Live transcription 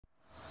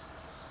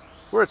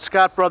We're at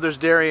Scott Brothers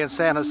Dairy in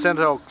San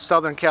Jacinto,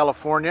 Southern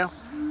California.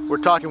 We're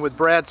talking with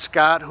Brad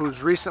Scott,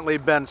 who's recently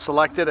been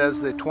selected as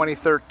the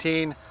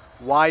 2013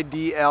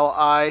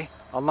 YDLI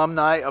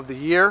Alumni of the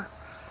Year.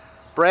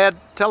 Brad,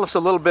 tell us a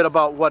little bit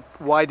about what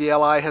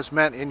YDLI has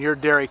meant in your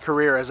dairy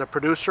career as a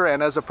producer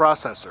and as a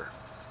processor.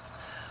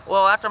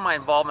 Well, after my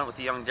involvement with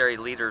the Young Dairy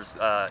Leaders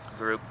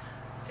group,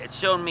 it's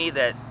shown me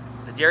that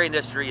the dairy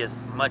industry is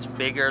much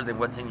bigger than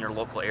what's in your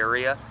local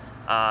area.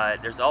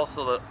 There's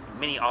also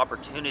many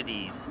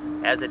opportunities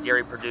as a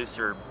dairy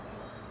producer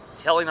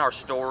telling our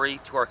story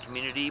to our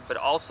community, but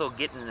also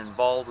getting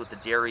involved with the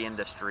dairy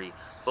industry,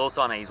 both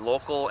on a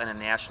local and a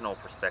national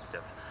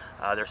perspective.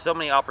 There's so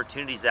many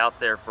opportunities out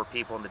there for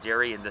people in the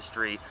dairy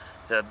industry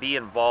to be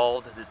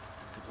involved,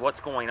 what's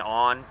going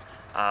on,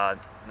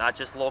 not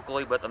just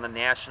locally, but on the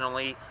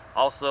nationally,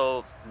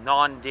 also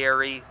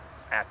non-dairy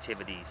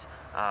activities.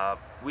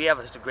 We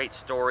have such a great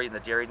story in the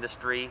dairy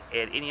industry,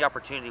 and any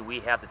opportunity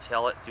we have to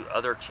tell it through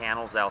other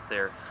channels out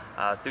there,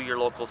 through your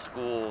local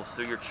schools,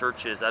 through your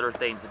churches, other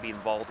things to be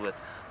involved with.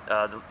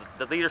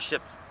 The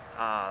leadership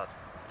that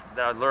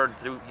I learned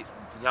through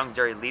Young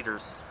Dairy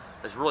Leaders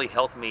has really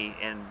helped me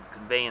in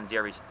conveying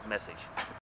dairy's message.